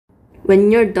When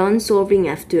you're done solving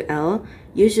F to L,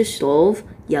 you should solve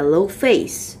yellow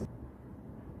face.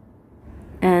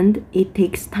 And it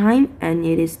takes time and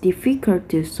it is difficult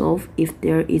to solve if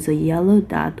there is a yellow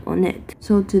dot on it.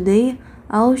 So today,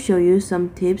 I'll show you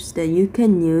some tips that you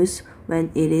can use when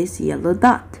it is yellow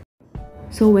dot.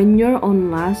 So when you're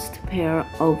on last pair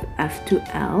of F to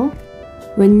L,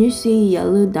 when you see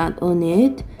yellow dot on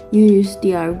it, you use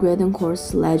the algorithm called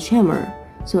SledgeHammer.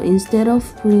 So instead of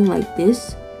putting like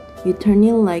this, you turn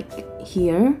it like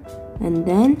here and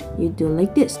then you do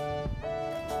like this.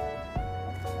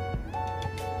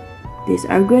 This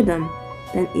algorithm,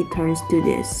 then it turns to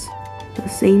this. The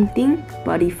same thing,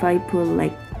 but if I put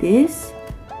like this,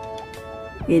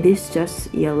 it is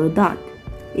just yellow dot.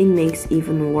 It makes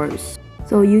even worse.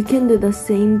 So you can do the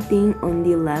same thing on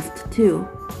the left too,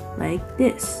 like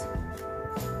this.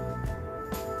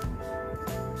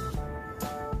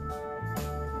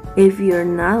 If you're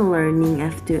not learning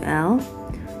F to L,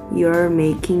 you're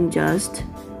making just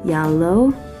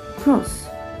yellow cross.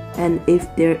 And if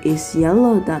there is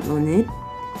yellow dot on it,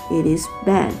 it is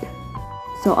bad.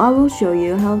 So I will show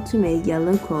you how to make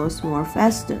yellow cross more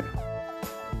faster.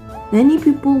 Many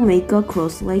people make a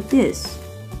cross like this.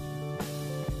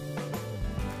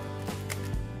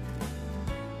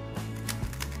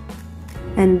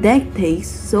 And that takes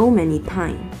so many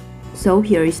time. So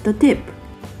here is the tip.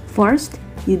 First,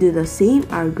 you do the same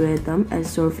algorithm as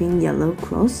solving yellow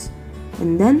cross,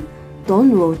 and then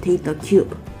don't rotate the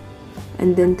cube.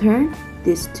 And then turn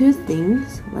these two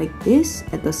things like this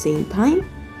at the same time,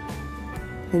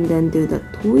 and then do the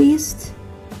twist,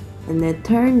 and then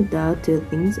turn the two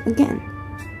things again,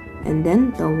 and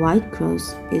then the white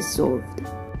cross is solved.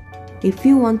 If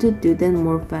you want to do them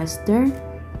more faster,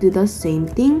 do the same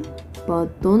thing, but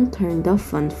don't turn the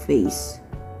front face.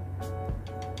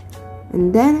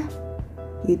 And then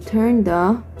you turn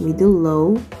the middle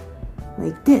low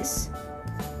like this.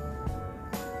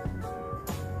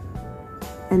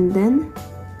 And then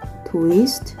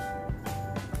twist,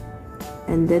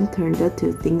 and then turn the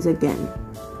two things again.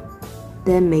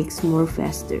 That makes more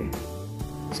faster.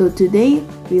 So today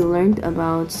we learned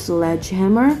about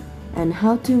SledgeHammer and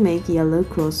how to make yellow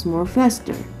cross more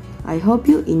faster. I hope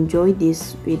you enjoyed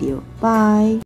this video. Bye!